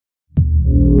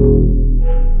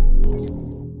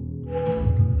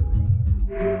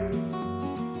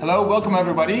Hello, welcome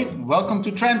everybody. Welcome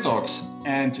to Trend Talks.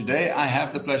 And today I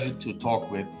have the pleasure to talk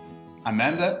with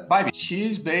Amanda Bybee. She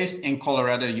is based in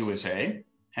Colorado, USA,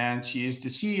 and she is the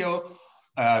CEO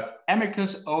of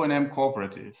Amicus O&M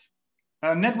Cooperative,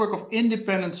 a network of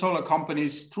independent solar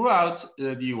companies throughout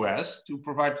the US to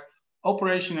provide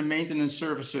operation and maintenance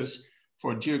services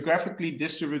for geographically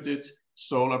distributed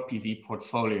solar PV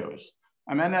portfolios.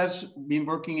 Amanda has been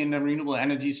working in renewable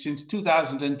energy since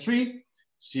 2003.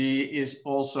 She is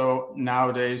also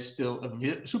nowadays still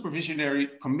a supervisory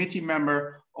committee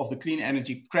member of the Clean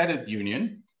Energy Credit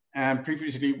Union and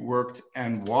previously worked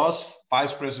and was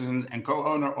vice president and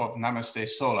co-owner of Namaste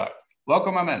Solar.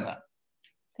 Welcome, Amanda.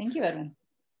 Thank you, Edwin.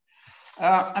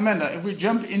 Amanda, if we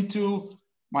jump into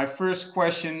my first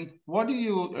question, what do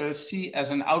you see as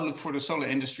an outlook for the solar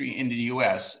industry in the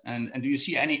US? And do you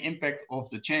see any impact of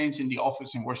the change in the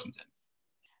office in Washington?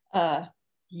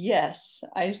 Yes,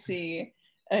 I see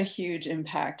a huge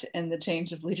impact in the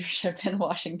change of leadership in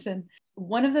Washington.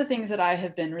 One of the things that I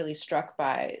have been really struck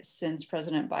by since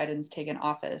President Biden's taken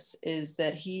office is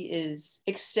that he is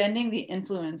extending the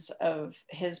influence of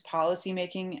his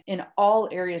policymaking in all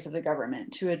areas of the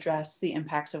government to address the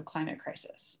impacts of climate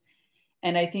crisis.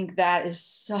 And I think that is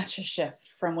such a shift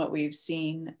from what we've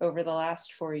seen over the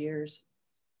last 4 years.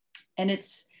 And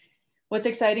what's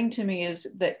exciting to me is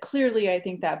that clearly I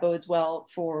think that bodes well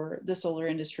for the solar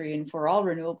industry and for all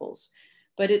renewables,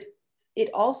 but it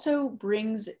also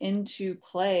brings into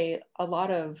play a lot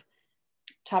of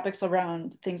topics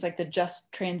around things like the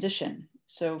just transition.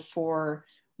 So for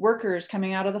workers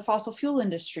coming out of the fossil fuel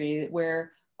industry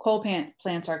where coal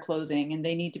plants are closing and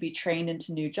they need to be trained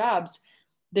into new jobs,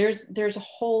 there's a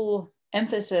whole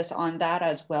emphasis on that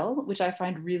as well, which I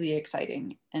find really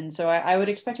exciting. And so I would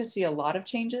expect to see a lot of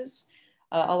changes,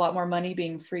 a lot more money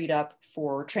being freed up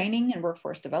for training and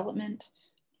workforce development,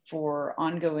 for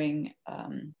ongoing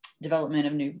development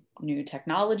of new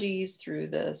technologies through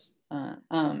this.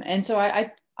 And so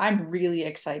I'm really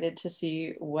excited to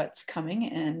see what's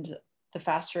coming, and the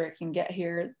faster it can get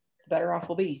here, the better off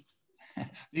we'll be.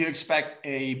 Do you expect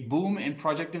a boom in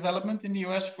project development in the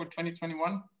US for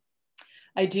 2021?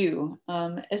 I do,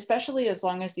 especially as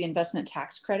long as the investment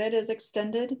tax credit is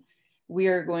extended. We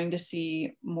are going to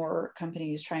see more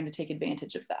companies trying to take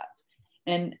advantage of that.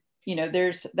 And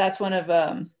that's one of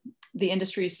the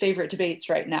industry's favorite debates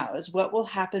right now is what will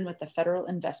happen with the federal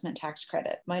investment tax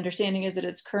credit. My understanding is that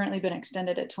it's currently been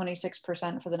extended at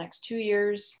 26% for the next 2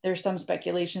 years. There's some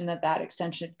speculation that that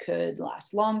extension could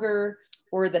last longer,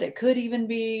 or that it could even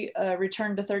be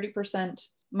returned to 30%.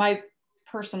 My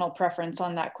personal preference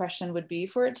on that question would be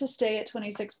for it to stay at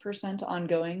 26%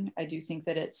 ongoing. I do think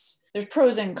that there's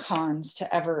pros and cons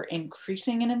to ever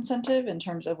increasing an incentive in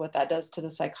terms of what that does to the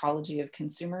psychology of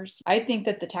consumers. I think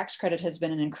that the tax credit has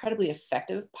been an incredibly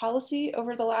effective policy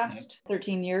over the last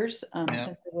 13 years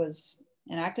since it was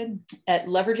enacted at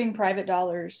leveraging private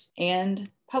dollars and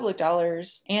public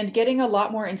dollars and getting a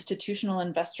lot more institutional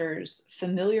investors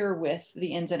familiar with the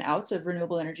ins and outs of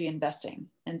renewable energy investing.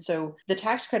 And so the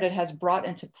tax credit has brought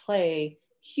into play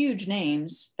huge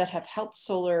names that have helped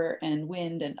solar and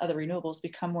wind and other renewables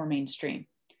become more mainstream.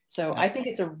 So I think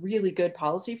it's a really good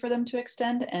policy for them to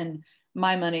extend, and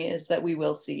my money is that we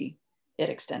will see it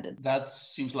extended. That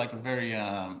seems like a very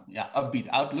upbeat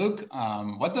outlook.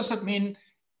 What does that mean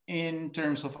in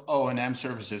terms of O&M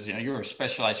services? You're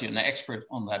specialized, you're an expert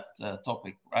on that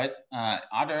topic, right?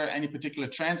 Are there any particular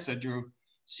trends that you're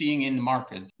seeing in the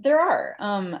market? There are.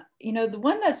 The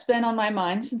one that's been on my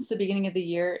mind since the beginning of the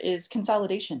year is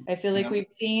consolidation. I feel like we've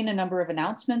seen a number of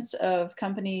announcements of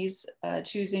companies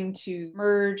choosing to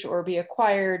merge or be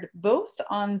acquired, both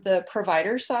on the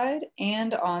provider side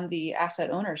and on the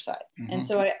asset owner side. Mm-hmm. And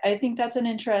so I think that's an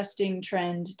interesting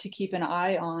trend to keep an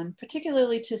eye on,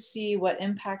 particularly to see what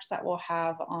impact that will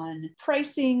have on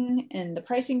pricing and the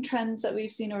pricing trends that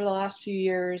we've seen over the last few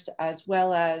years, as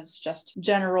well as just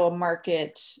general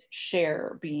market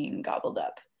share being gobbled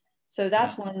up. So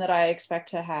that's one that I expect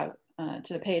to have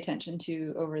to pay attention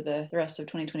to over the rest of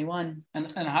 2021. And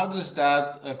how does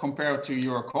that compare to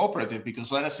your cooperative? Because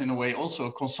that is in a way also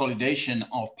a consolidation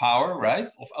of power, right?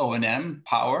 Of O&M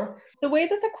power. The way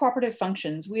that the cooperative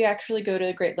functions, we actually go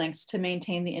to great lengths to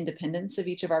maintain the independence of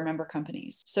each of our member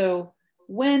companies. So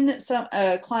when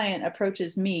a client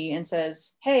approaches me and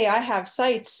says, hey, I have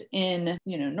sites in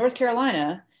North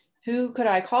Carolina, who could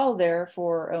I call there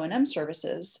for O&M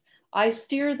services? I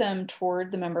steer them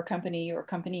toward the member company or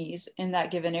companies in that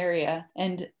given area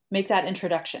and make that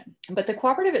introduction. But the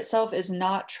cooperative itself is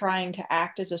not trying to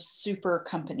act as a super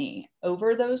company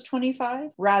over those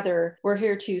 25. Rather, we're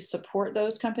here to support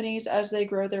those companies as they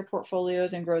grow their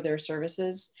portfolios and grow their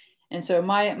services. And so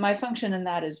my function in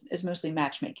that is mostly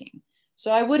matchmaking.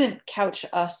 So I wouldn't couch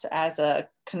us as a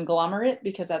conglomerate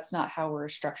because that's not how we're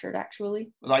structured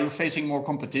actually. But are you facing more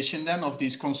competition then of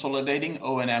these consolidating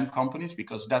O&M companies?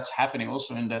 Because that's happening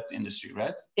also in that industry,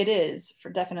 right? It is, for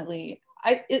definitely.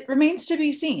 It remains to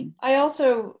be seen. I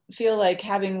also feel like,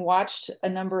 having watched a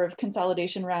number of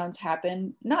consolidation rounds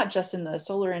happen, not just in the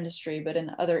solar industry, but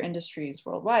in other industries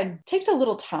worldwide, takes a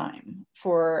little time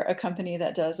for a company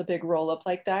that does a big roll up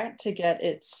like that to get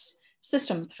its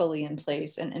system fully in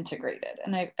place and integrated.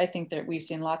 And I think that we've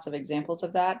seen lots of examples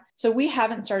of that. So we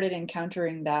haven't started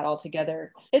encountering that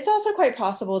altogether. It's also quite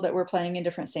possible that we're playing in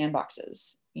different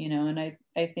sandboxes, and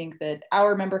I think that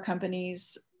our member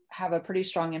companies have a pretty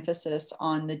strong emphasis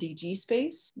on the DG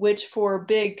space, which for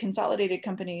big consolidated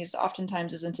companies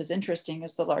oftentimes isn't as interesting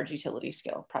as the large utility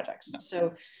scale projects.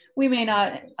 So we may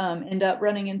not end up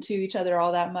running into each other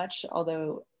all that much,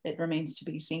 although it remains to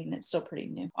be seen. It's still pretty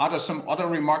new. Are there some other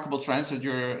remarkable trends that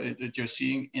you're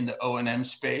seeing in the O&M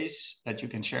space that you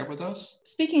can share with us?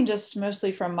 Speaking just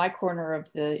mostly from my corner of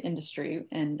the industry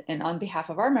and on behalf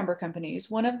of our member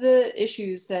companies, one of the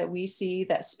issues that we see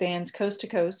that spans coast to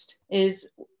coast is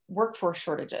workforce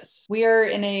shortages. We are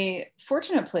in a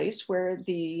fortunate place where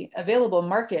the available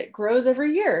market grows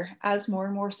every year as more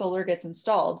and more solar gets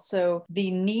installed. So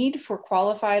the need for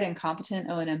qualified and competent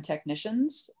O&M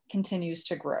technicians continues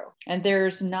to grow. And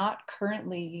there's not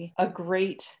currently a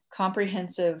great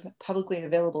comprehensive publicly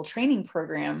available training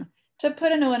program to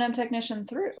put an O&M technician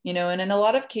through, and in a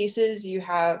lot of cases, you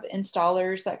have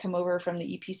installers that come over from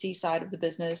the EPC side of the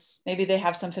business. Maybe they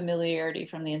have some familiarity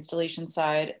from the installation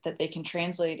side that they can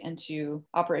translate into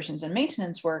operations and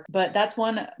maintenance work. But that's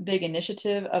one big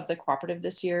initiative of the cooperative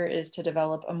this year, is to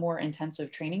develop a more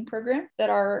intensive training program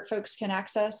that our folks can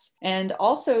access, and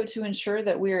also to ensure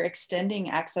that we're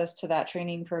extending access to that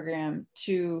training program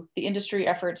to the industry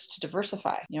efforts to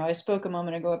diversify. I spoke a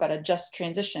moment ago about a just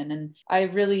transition, and I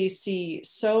really see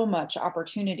so much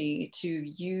opportunity to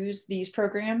use these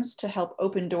programs to help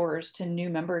open doors to new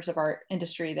members of our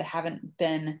industry that haven't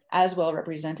been as well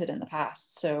represented in the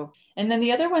past. So, and then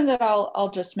the other one that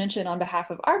I'll just mention on behalf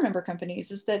of our member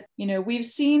companies is that, we've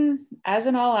seen, as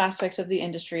in all aspects of the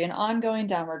industry, an ongoing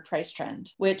downward price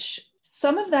trend, which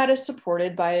some of that is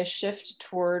supported by a shift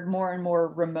toward more and more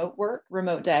remote work,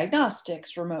 remote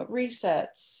diagnostics, remote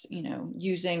resets,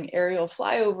 using aerial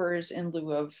flyovers in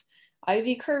lieu of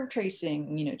IV curve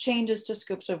tracing, changes to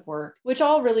scopes of work, which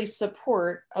all really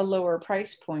support a lower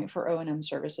price point for O&M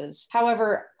services.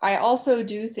 However, I also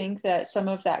do think that some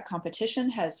of that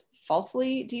competition has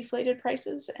falsely deflated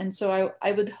prices. And so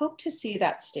I would hope to see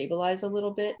that stabilize a little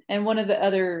bit. And one of the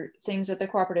other things that the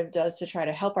cooperative does to try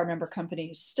to help our member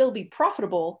companies still be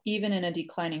profitable, even in a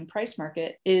declining price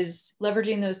market, is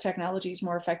leveraging those technologies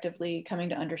more effectively, coming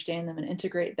to understand them and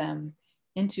integrate them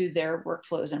into their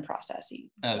workflows and processes.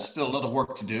 Still a lot of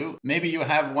work to do. Maybe you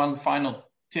have one final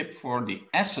tip for the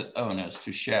asset owners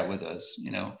to share with us,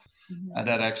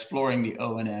 that are exploring the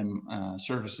O&M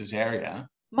services area.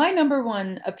 My number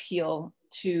one appeal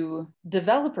to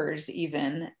developers,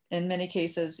 even in many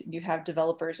cases, you have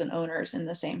developers and owners in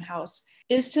the same house,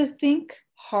 is to think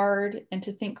hard and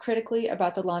to think critically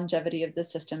about the longevity of the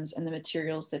systems and the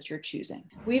materials that you're choosing.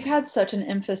 We've had such an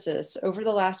emphasis over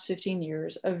the last 15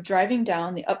 years of driving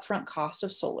down the upfront cost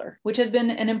of solar, which has been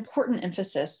an important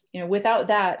emphasis. Without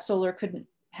that, solar couldn't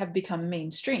have become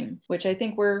mainstream, which I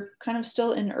think we're kind of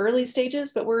still in early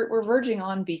stages, but we're verging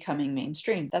on becoming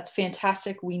mainstream. That's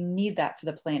fantastic. We need that for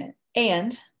the planet.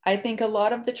 And I think a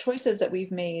lot of the choices that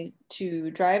we've made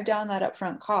to drive down that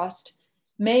upfront cost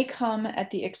may come at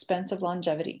the expense of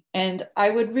longevity. And I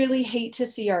would really hate to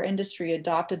see our industry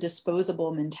adopt a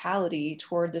disposable mentality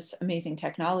toward this amazing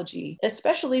technology,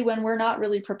 especially when we're not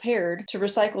really prepared to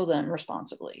recycle them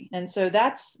responsibly. And so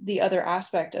that's the other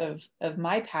aspect of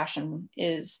my passion,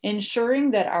 is ensuring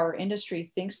that our industry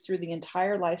thinks through the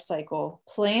entire life cycle,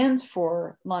 plans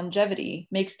for longevity,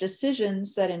 makes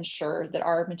decisions that ensure that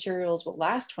our materials will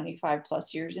last 25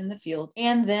 plus years in the field,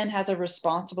 and then has a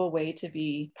responsible way to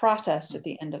be processed at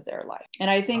the end of their life. And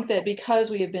I think that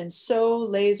because we have been so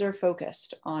laser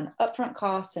focused on upfront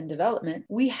costs and development,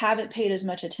 we haven't paid as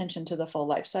much attention to the full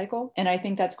life cycle. And I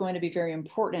think that's going to be very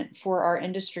important for our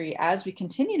industry as we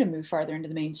continue to move farther into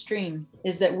the mainstream,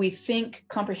 is that we think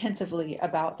comprehensively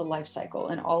about the life cycle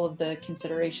and all of the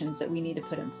considerations that we need to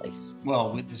put in place.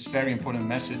 Well, with this very important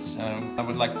message, I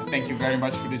would like to thank you very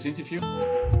much for this interview.